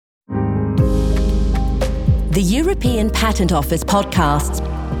The European Patent Office podcasts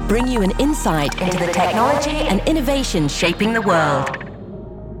bring you an insight into the technology and innovation shaping the world.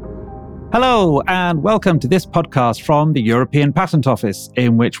 Hello, and welcome to this podcast from the European Patent Office,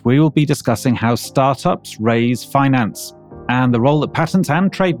 in which we will be discussing how startups raise finance and the role that patents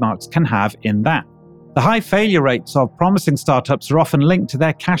and trademarks can have in that. The high failure rates of promising startups are often linked to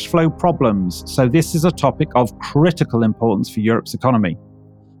their cash flow problems, so this is a topic of critical importance for Europe's economy.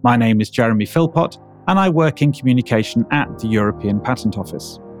 My name is Jeremy Philpott, and I work in communication at the European Patent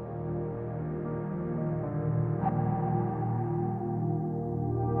Office.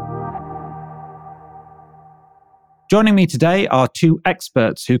 Joining me today are two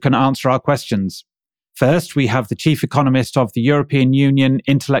experts who can answer our questions. First, we have the Chief Economist of the European Union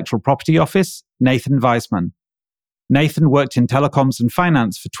Intellectual Property Office, Nathan Weisman. Nathan worked in telecoms and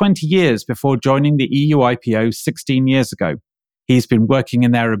finance for 20 years before joining the EU IPO 16 years ago. He's been working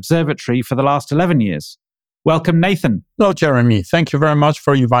in their observatory for the last 11 years. Welcome, Nathan. Hello, Jeremy. Thank you very much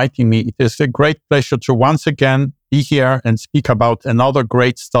for inviting me. It is a great pleasure to once again be here and speak about another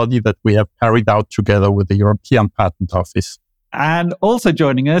great study that we have carried out together with the European Patent Office. And also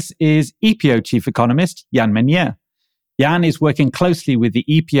joining us is EPO Chief Economist, Jan Menier. Jan is working closely with the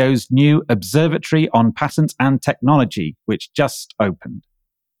EPO's new Observatory on Patents and Technology, which just opened.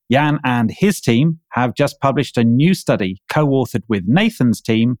 Jan and his team have just published a new study co-authored with Nathan's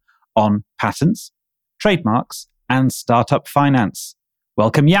team on patents, trademarks, and startup finance.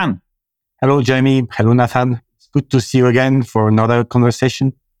 Welcome, Jan. Hello, Jeremy. Hello, Nathan. It's good to see you again for another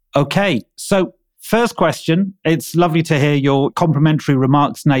conversation. Okay, so first question. It's lovely to hear your complimentary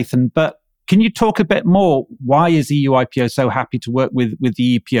remarks, Nathan, but can you talk a bit more? Why is EU IPO so happy to work with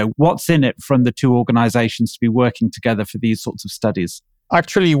the EPO? What's in it from the two organizations to be working together for these sorts of studies?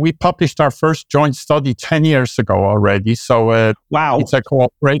 Actually, we published our first joint study 10 years ago already. So wow, it's a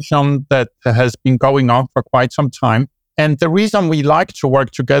cooperation that has been going on for quite some time. And the reason we like to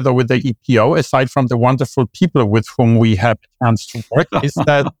work together with the EPO, aside from the wonderful people with whom we have a chance to work, is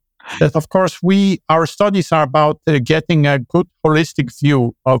that of course, our studies are about getting a good holistic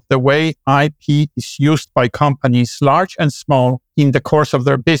view of the way IP is used by companies, large and small, in the course of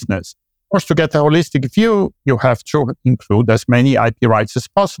their business. Of course, to get a holistic view, you have to include as many IP rights as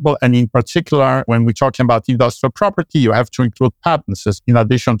possible. And in particular, when we're talking about industrial property, you have to include patents in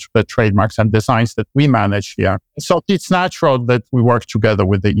addition to the trademarks and designs that we manage here. So it's natural that we work together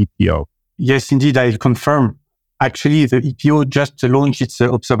with the EPO. Yes, indeed, I confirm. Actually, the EPO just launched its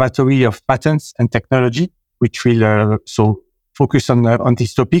Observatory of Patents and Technology, which will focus on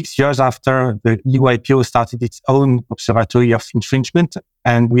these topics years after the EU IPO started its own Observatory of Infringement.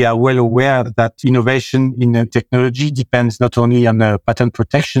 And we are well aware that innovation in technology depends not only on patent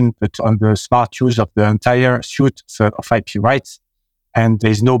protection, but on the smart use of the entire suite of IP rights. And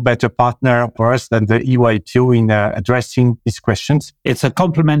there's no better partner for us than the EU IPO in addressing these questions. It's a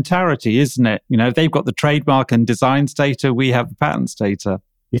complementarity, isn't it? You know, they've got the trademark and designs data, we have the patents data.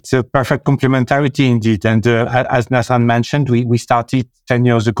 It's a perfect complementarity indeed. And as Nathan mentioned, we started 10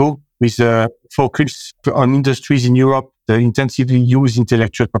 years ago with a focus on industries in Europe that intensively use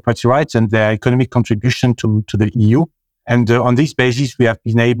intellectual property rights and their economic contribution to the EU. And on this basis, we have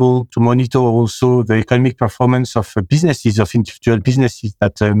been able to monitor also the economic performance of businesses, of individual businesses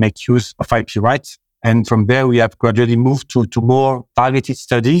that make use of IP rights. And from there, we have gradually moved to more targeted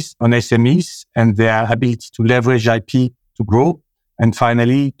studies on SMEs and their ability to leverage IP to grow. And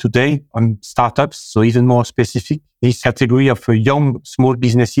finally, today on startups, so even more specific, this category of young, small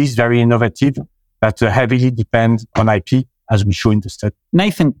businesses, very innovative, that heavily depend on IP, as we show in the study.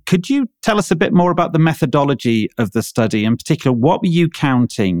 Nathan, could you tell us a bit more about the methodology of the study? In particular, what were you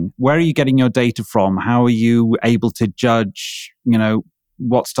counting? Where are you getting your data from? How are you able to judge,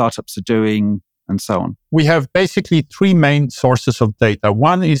 what startups are doing and so on? We have basically three main sources of data.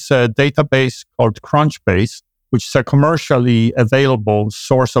 One is a database called Crunchbase, which is a commercially available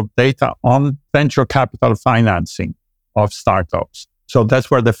source of data on venture capital financing of startups. So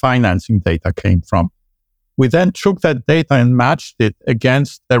that's where the financing data came from. We then took that data and matched it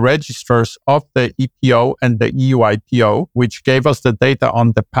against the registers of the EPO and the EU IPO, which gave us the data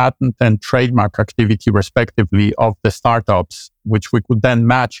on the patent and trademark activity, respectively, of the startups, which we could then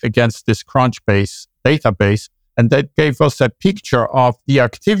match against this Crunchbase database. And that gave us a picture of the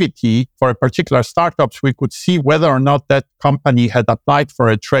activity for a particular startup. We could see whether or not that company had applied for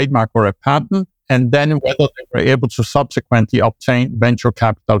a trademark or a patent, and then whether they were able to subsequently obtain venture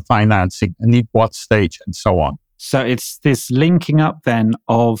capital financing and at what stage and so on. So it's this linking up then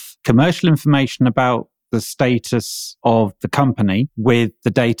of commercial information about the status of the company with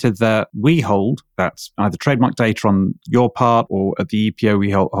the data that we hold, that's either trademark data on your part or at the EPO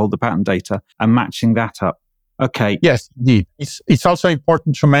we hold the patent data, and matching that up. Okay. Yes, indeed. It's also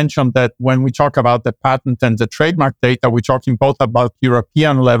important to mention that when we talk about the patent and the trademark data, we're talking both about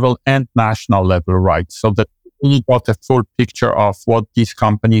European level and national level rights, so that we got a full picture of what these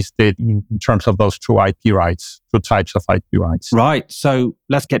companies did in terms of those two IP rights, two types of IP rights. Right. So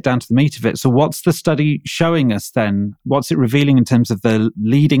let's get down to the meat of it. So what's the study showing us then? What's it revealing in terms of the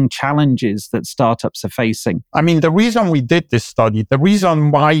leading challenges that startups are facing? I mean, the reason we did this study, the reason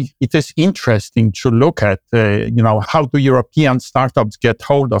why it is interesting to look at, how do European startups get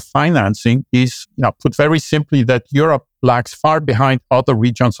hold of financing is, put very simply, that Europe lags far behind other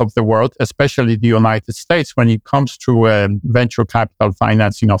regions of the world, especially the United States, when it comes to venture capital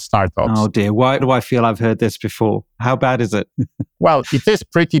financing of startups. Oh dear, why do I feel I've heard this before? How bad is it? Well, it is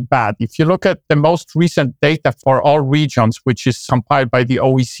pretty bad. If you look at the most recent data for all regions, which is compiled by the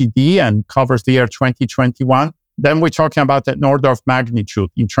OECD and covers the year 2021, then we're talking about an order of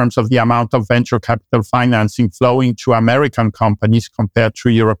magnitude in terms of the amount of venture capital financing flowing to American companies compared to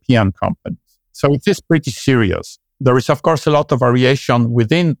European companies. So it is pretty serious. There is, of course, a lot of variation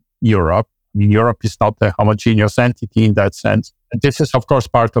within Europe. I mean, Europe is not a homogeneous entity in that sense. And this is, of course,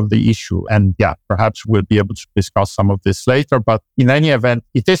 part of the issue. And perhaps we'll be able to discuss some of this later. But in any event,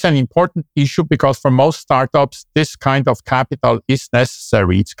 it is an important issue because for most startups, this kind of capital is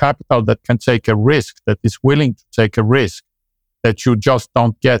necessary. It's capital that can take a risk, that is willing to take a risk that you just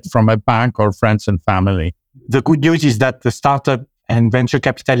don't get from a bank or friends and family. The good news is that the startup and venture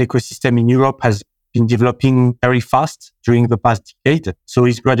capital ecosystem in Europe has been developing very fast during the past decade. So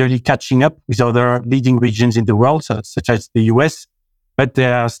it's gradually catching up with other leading regions in the world, such as the US. But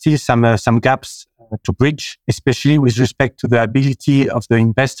there are still some gaps to bridge, especially with respect to the ability of the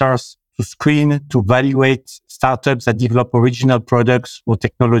investors to screen, to evaluate startups that develop original products or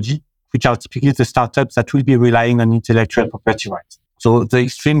technology, which are typically the startups that will be relying on intellectual property rights. So the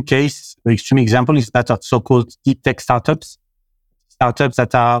extreme example is that of so-called deep tech startups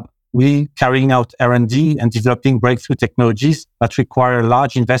that are really carrying out R&D and developing breakthrough technologies that require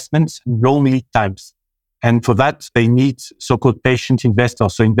large investments and long lead times. And for that, they need so-called patient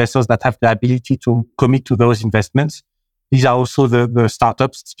investors, so investors that have the ability to commit to those investments. These are also the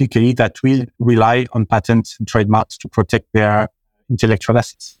startups typically that will rely on patents and trademarks to protect their intellectual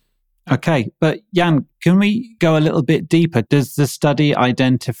assets. Okay, but Jan, can we go a little bit deeper? Does the study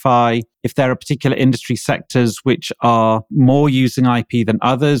identify if there are particular industry sectors which are more using IP than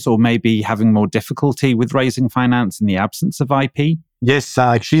others, or maybe having more difficulty with raising finance in the absence of IP? Yes,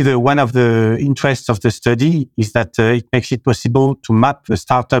 actually, one of the interests of the study is that it makes it possible to map the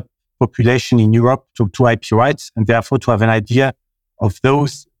startup population in Europe to IP rights, and therefore to have an idea of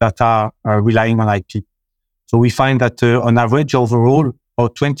those that are relying on IP. So we find that on average, overall,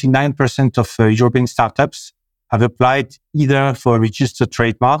 about 29% of European startups have applied either for a registered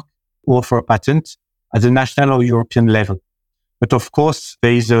trademark or for a patent at the national or European level. But of course,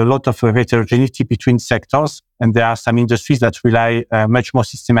 there is a lot of heterogeneity between sectors, and there are some industries that rely much more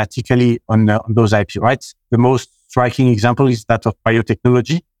systematically on those IP rights. The most striking example is that of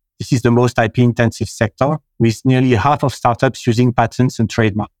biotechnology. This is the most IP-intensive sector, with nearly half of startups using patents and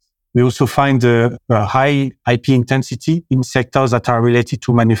trademarks. We also find a high IP intensity in sectors that are related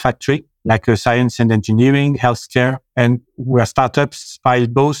to manufacturing, like science and engineering, healthcare, and where startups file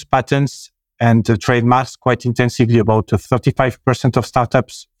both patents and trademarks quite intensively, about 35% of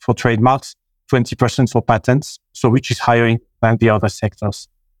startups for trademarks, 20% for patents, so which is higher than the other sectors.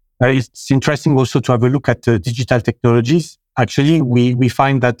 It's interesting also to have a look at digital technologies. Actually, we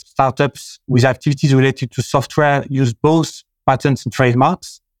find that startups with activities related to software use both patents and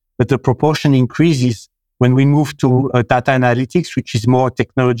trademarks, but the proportion increases when we move to data analytics, which is more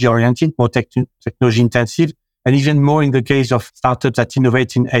technology-oriented, more technology-intensive, and even more in the case of startups that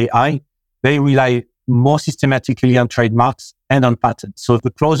innovate in AI, they rely more systematically on trademarks and on patents. So the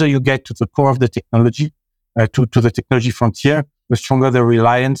closer you get to the core of the technology, to the technology frontier, the stronger the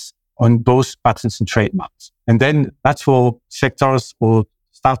reliance on both patents and trademarks. And then that's for sectors or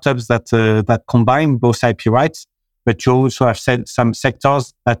startups that combine both IP rights. But you also have some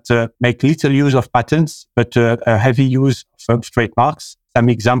sectors that make little use of patents, but a heavy use of trademarks. Some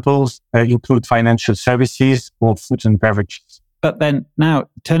examples include financial services or food and beverages. But then now,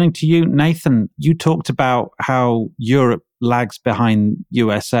 turning to you, Nathan, you talked about how Europe lags behind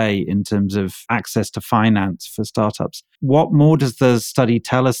USA in terms of access to finance for startups. What more does the study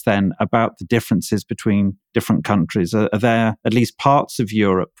tell us then about the differences between different countries? Are there at least parts of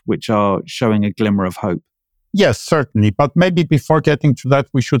Europe which are showing a glimmer of hope? Yes, certainly. But maybe before getting to that,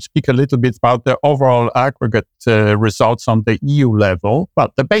 we should speak a little bit about the overall aggregate results on the EU level.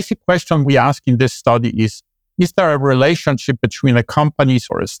 But the basic question we ask in this study is, is there a relationship between a company's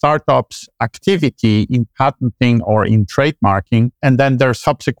or a startup's activity in patenting or in trademarking and then their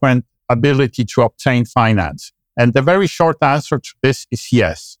subsequent ability to obtain finance? And the very short answer to this is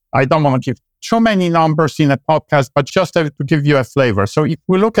yes. I don't want to give too many numbers in a podcast, but just to give you a flavor. So if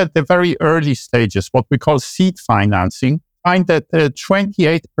we look at the very early stages, what we call seed financing, find that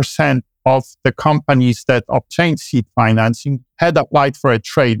 28% of the companies that obtained seed financing had applied for a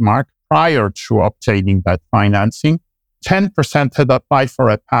trademark prior to obtaining that financing. 10% had applied for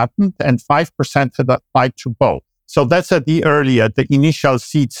a patent and 5% had applied to both. So that's at the initial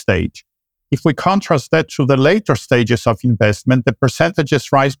seed stage. If we contrast that to the later stages of investment, the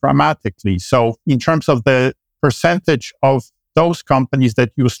percentages rise dramatically. So in terms of the percentage of those companies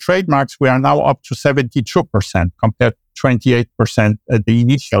that use trademarks, we are now up to 72% compared to 28% at the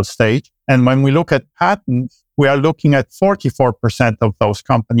initial stage. And when we look at patents, we are looking at 44% of those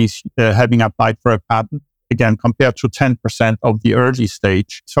companies having applied for a patent, again, compared to 10% of the early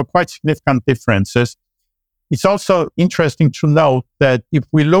stage. So quite significant differences. It's also interesting to note that if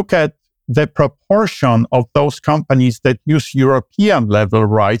we look at the proportion of those companies that use European level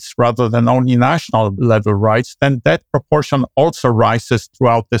rights rather than only national level rights, then that proportion also rises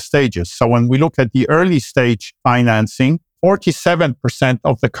throughout the stages. So when we look at the early stage financing, 47%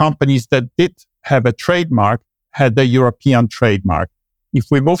 of the companies that did have a trademark had a European trademark. If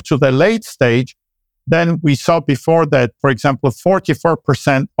we move to the late stage, then we saw before that, for example,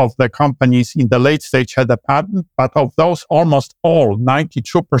 44% of the companies in the late stage had a patent, but of those, almost all,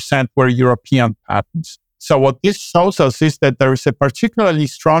 92% were European patents. So what this shows us is that there is a particularly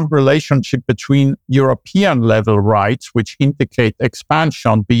strong relationship between European level rights, which indicate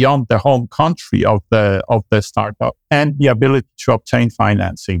expansion beyond the home country of the startup, and the ability to obtain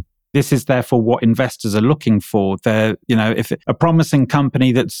financing. This is therefore what investors are looking for. If a promising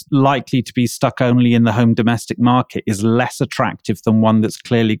company that's likely to be stuck only in the home domestic market is less attractive than one that's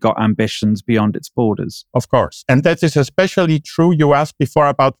clearly got ambitions beyond its borders. Of course. And that is especially true. You asked before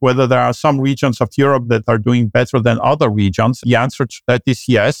about whether there are some regions of Europe that are doing better than other regions. The answer to that is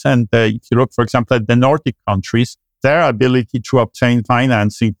yes. And if you look, for example, at the Nordic countries, their ability to obtain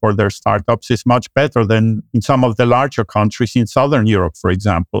financing for their startups is much better than in some of the larger countries in Southern Europe, for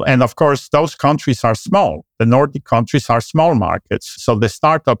example. And of course, those countries are small. The Nordic countries are small markets. So the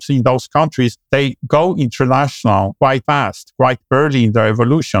startups in those countries, they go international quite fast, quite early in their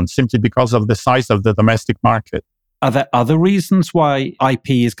evolution, simply because of the size of the domestic market. Are there other reasons why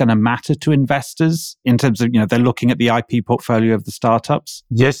IP is going to matter to investors in terms of, they're looking at the IP portfolio of the startups?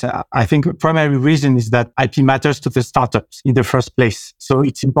 Yes, I think the primary reason is that IP matters to the startups in the first place. So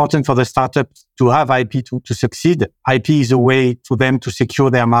it's important for the startups to have IP to succeed. IP is a way for them to secure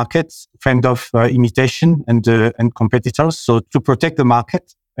their markets, fend off imitation and competitors. So to protect the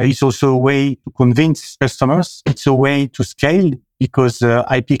market, it's also a way to convince customers. It's a way to scale, because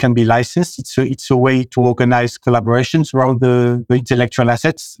IP can be licensed. It's a way to organize collaborations around the intellectual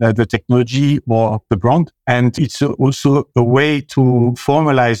assets, the technology or the brand. And it's also a way to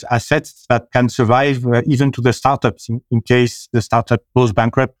formalize assets that can survive even to the startups in case the startup goes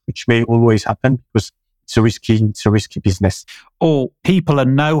bankrupt, which may always happen because it's a risky business. Or people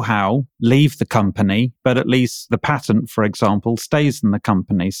and know-how leave the company, but at least the patent, for example, stays in the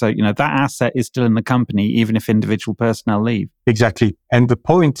company. So, that asset is still in the company, even if individual personnel leave. Exactly. And the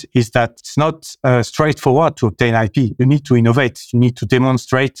point is that it's not straightforward to obtain IP. You need to innovate. You need to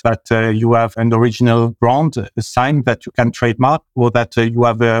demonstrate that you have an original brand, a sign that you can trademark, or that you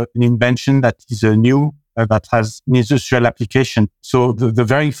have an invention that is new, that has an industrial application. So the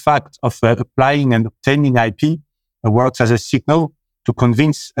very fact of applying and obtaining IP works as a signal to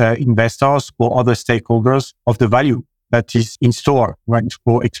convince investors or other stakeholders of the value that is in store, right,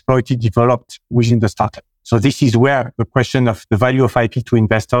 or exploited, developed within the startup. So this is where the question of the value of IP to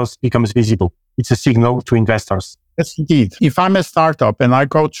investors becomes visible. It's a signal to investors. Yes, indeed. If I'm a startup and I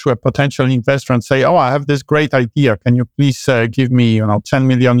go to a potential investor and say, I have this great idea. Can you please give me, 10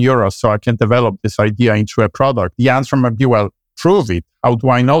 million euros so I can develop this idea into a product? The answer might be, well, prove it. How do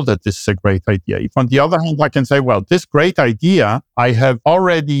I know that this is a great idea? If on the other hand, I can say, well, this great idea, I have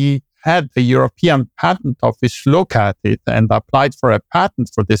already had the European Patent Office look at it and applied for a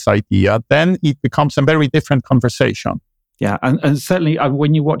patent for this idea, then it becomes a very different conversation. Yeah, and certainly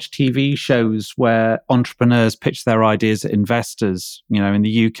when you watch TV shows where entrepreneurs pitch their ideas at investors, in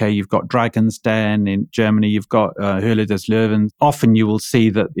the UK, you've got Dragon's Den, in Germany, you've got Höhle des Löwen. Often you will see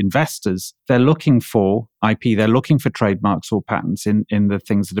that investors, they're looking for IP, they're looking for trademarks or patents in the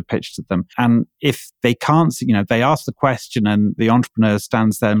things that are pitched at them. And if they can't, they ask the question and the entrepreneur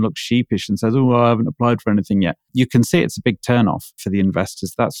stands there and looks sheepish and says, I haven't applied for anything yet. You can see it's a big turnoff for the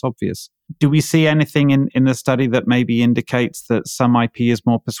investors. That's obvious. Do we see anything in the study that maybe indicates that some IP is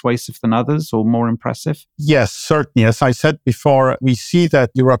more persuasive than others or more impressive? Yes, certainly. As I said before, we see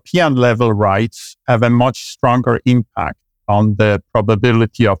that European level rights have a much stronger impact on the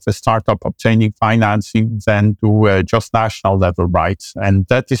probability of a startup obtaining financing than do just national level rights. And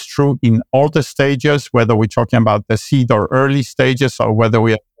that is true in all the stages, whether we're talking about the seed or early stages or whether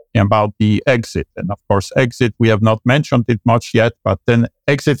we are talking about the exit. And of course, exit, we have not mentioned it much yet, but then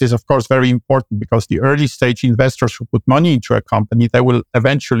exit is of course very important because the early stage investors who put money into a company, they will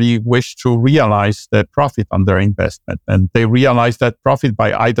eventually wish to realize the profit on their investment. And they realize that profit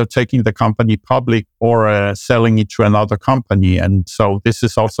by either taking the company public or selling it to another company. And so this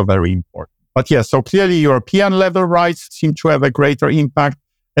is also very important. But yeah, so clearly European level rights seem to have a greater impact,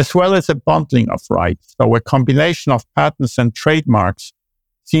 as well as a bundling of rights. So a combination of patents and trademarks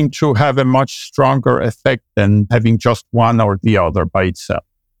seem to have a much stronger effect than having just one or the other by itself.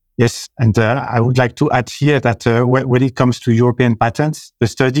 Yes, and I would like to add here that when it comes to European patents, the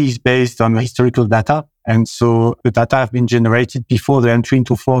study is based on historical data. And so the data have been generated before the entry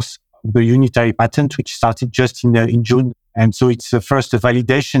into force of the unitary patent, which started just in June. And so it's first a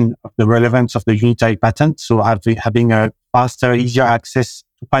validation of the relevance of the unitary patent. So having a faster, easier access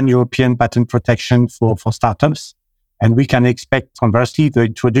to pan-European patent protection for startups. And we can expect, conversely, the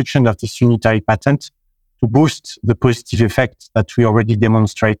introduction of this unitary patent to boost the positive effect that we already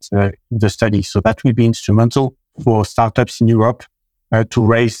demonstrate in the study. So that will be instrumental for startups in Europe to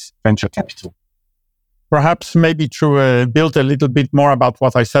raise venture capital. Perhaps maybe to build a little bit more about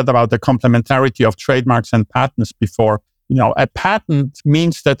what I said about the complementarity of trademarks and patents before. A patent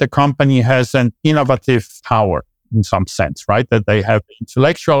means that the company has an innovative power in some sense, right? That they have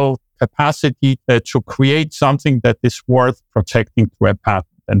intellectual capacity to create something that is worth protecting through a patent,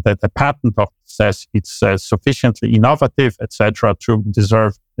 and that the patent office says it's sufficiently innovative, etc., to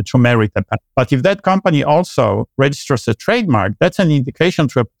deserve to merit a patent. But if that company also registers a trademark, that's an indication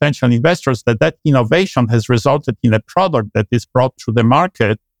to potential investors that innovation has resulted in a product that is brought to the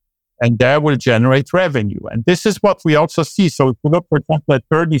market, and that will generate revenue. And this is what we also see. So if we look, for example, at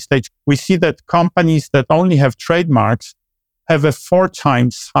early stage, we see that companies that only have trademarks have a 4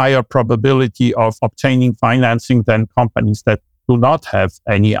 times higher probability of obtaining financing than companies that do not have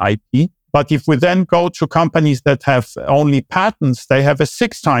any IP. But if we then go to companies that have only patents, they have a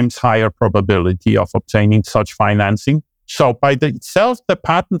 6 times higher probability of obtaining such financing. So by itself, the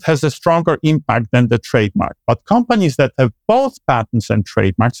patent has a stronger impact than the trademark. But companies that have both patents and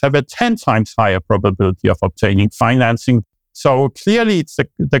trademarks have a 10 times higher probability of obtaining financing. So clearly, it's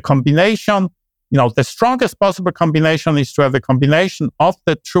the combination. The strongest possible combination is to have a combination of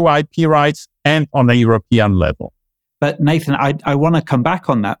the true IP rights and on a European level. But Nathan, I want to come back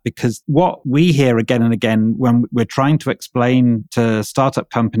on that, because what we hear again and again when we're trying to explain to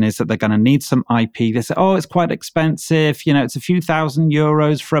startup companies that they're going to need some IP, they say, oh, it's quite expensive. It's a few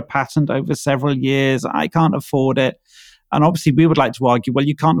 €1,000s for a patent over several years. I can't afford it. And obviously we would like to argue, well,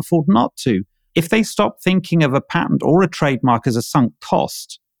 you can't afford not to. If they stop thinking of a patent or a trademark as a sunk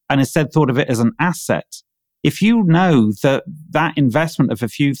cost and instead thought of it as an asset, if you know that investment of a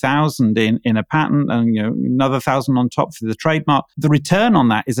few thousand in a patent and another 1,000 on top for the trademark, the return on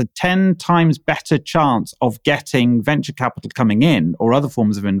that is a 10 times better chance of getting venture capital coming in or other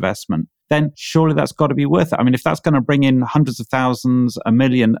forms of investment, then surely that's got to be worth it. I mean, if that's going to bring in hundreds of thousands, $1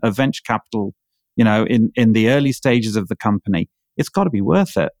 million of venture capital, in the early stages of the company, it's got to be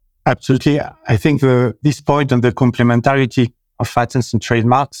worth it. Absolutely. I think this point on the complementarity of patents and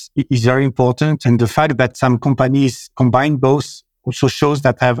trademarks is very important. And the fact that some companies combine both also shows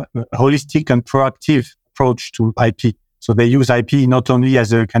that have a holistic and proactive approach to IP. So they use IP not only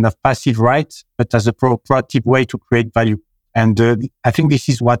as a kind of passive right, but as a proactive way to create value. And I think this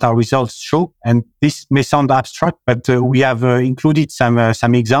is what our results show. And this may sound abstract, but we have included some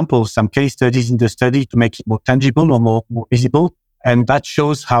examples, some case studies in the study to make it more tangible or more visible. And that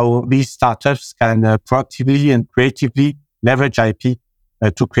shows how these startups can proactively and creatively leverage IP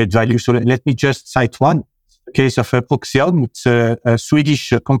to create value. So let me just cite one. The case of Proxion. It's a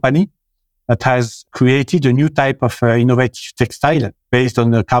Swedish company that has created a new type of innovative textile based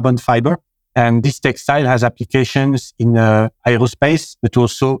on carbon fiber. And this textile has applications in aerospace, but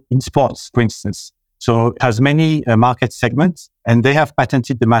also in sports, for instance. So it has many market segments, and they have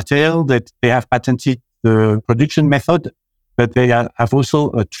patented the material, that they have patented the production method, but they have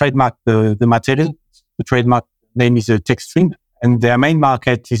also trademarked the material. The trademark name is Textrim, and their main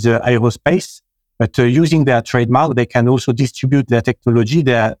market is aerospace. But using their trademark, they can also distribute their technology,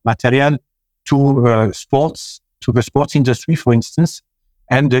 their material to sports, to the sports industry, for instance,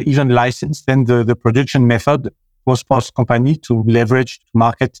 and even license then the production method for sports company to leverage to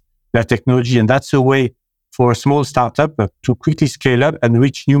market their technology. And that's a way for a small startup to quickly scale up and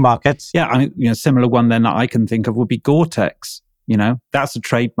reach new markets. Yeah, similar one then that I can think of would be Gore-Tex. That's a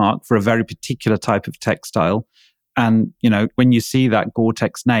trademark for a very particular type of textile. And, when you see that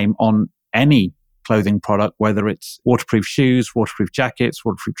Gore-Tex name on any clothing product, whether it's waterproof shoes, waterproof jackets,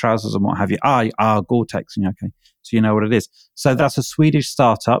 waterproof trousers, and what have you, Gore-Tex. Okay, so you know what it is. So that's a Swedish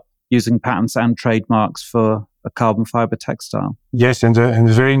startup using patents and trademarks for a carbon fiber textile. Yes, and a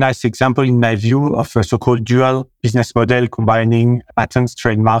very nice example, in my view, of a so-called dual business model combining patents,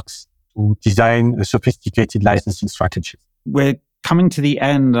 trademarks to design a sophisticated licensing strategy. We're coming to the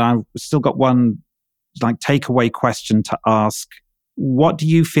end. I've still got one takeaway question to ask. What do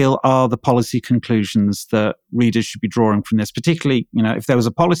you feel are the policy conclusions that readers should be drawing from this? Particularly, if there was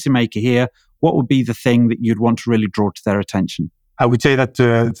a policymaker here, what would be the thing that you'd want to really draw to their attention? I would say that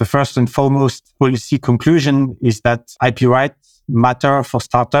the first and foremost policy conclusion is that IP rights matter for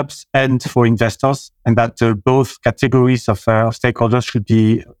startups and for investors, and that both categories of stakeholders should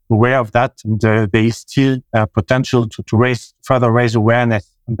be aware of that. And there is still potential to further raise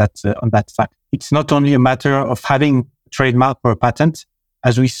awareness on that fact. It's not only a matter of having a trademark or a patent,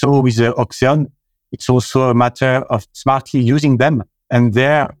 as we saw with Oxeon. It's also a matter of smartly using them. And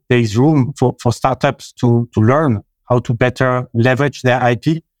there is room for startups to learn how to better leverage their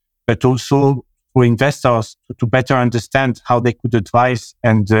IP, but also for investors to better understand how they could advise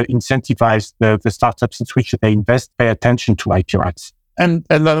and incentivize the startups in which they invest, pay attention to IP rights. And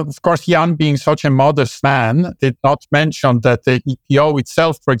of course, Jan, being such a modest man, did not mention that the EPO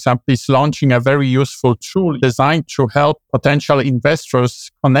itself, for example, is launching a very useful tool designed to help potential investors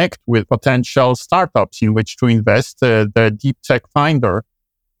connect with potential startups in which to invest, the Deep Tech Finder,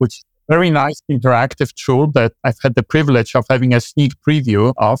 which is a very nice interactive tool that I've had the privilege of having a sneak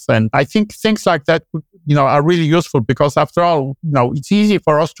preview of. And I think things like that are really useful because after all, it's easy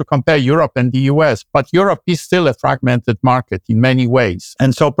for us to compare Europe and the US, but Europe is still a fragmented market in many ways.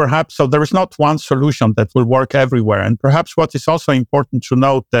 And so there is not one solution that will work everywhere. And perhaps what is also important to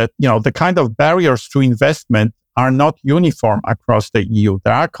note that, the kind of barriers to investment are not uniform across the EU.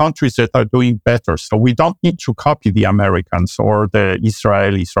 There are countries that are doing better. So we don't need to copy the Americans or the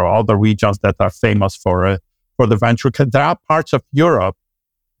Israelis or other regions that are famous for the venture. There are parts of Europe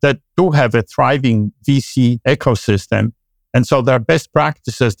that do have a thriving VC ecosystem. And so there are best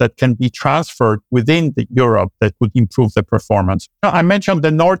practices that can be transferred within Europe that would improve the performance. I mentioned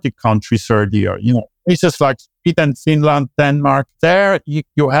the Nordic countries earlier, places like Sweden, Finland, Denmark. There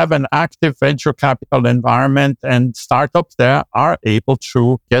you have an active venture capital environment and startups there are able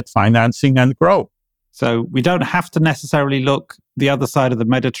to get financing and grow. So we don't have to necessarily look the other side of the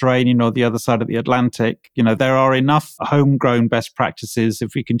Mediterranean or the other side of the Atlantic. There are enough homegrown best practices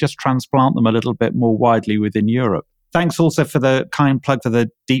if we can just transplant them a little bit more widely within Europe. Thanks also for the kind plug for the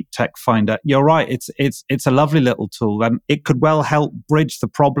Deep Tech Finder. You're right. It's a lovely little tool, and it could well help bridge the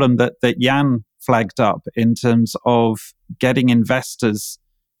problem that Jan flagged up in terms of getting investors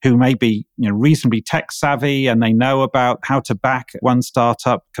who may be reasonably tech savvy and they know about how to back one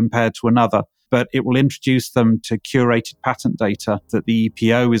startup compared to another. But it will introduce them to curated patent data that the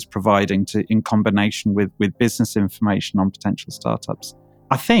EPO is providing in combination with business information on potential startups.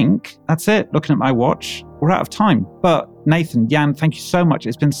 I think that's it. Looking at my watch, we're out of time. But Nathan, Jan, thank you so much.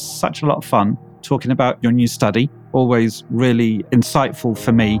 It's been such a lot of fun talking about your new study. Always really insightful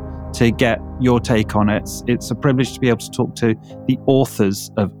for me to get your take on it. It's a privilege to be able to talk to the authors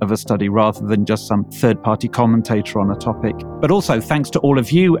of a study rather than just some third-party commentator on a topic. But also thanks to all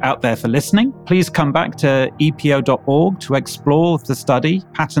of you out there for listening. Please come back to epo.org to explore the study,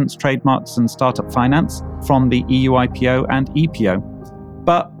 Patents, Trademarks and Startup Finance from the EU IPO and EPO.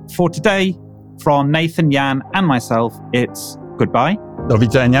 But for today, from Nathan, Jan and myself, it's goodbye. Do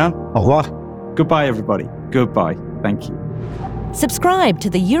widzenia. Au revoir. Goodbye, everybody. Goodbye. Thank you. Subscribe to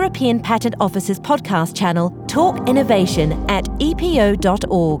the European Patent Office's podcast channel, Talk Innovation, at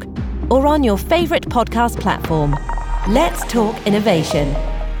epo.org or on your favorite podcast platform. Let's talk innovation.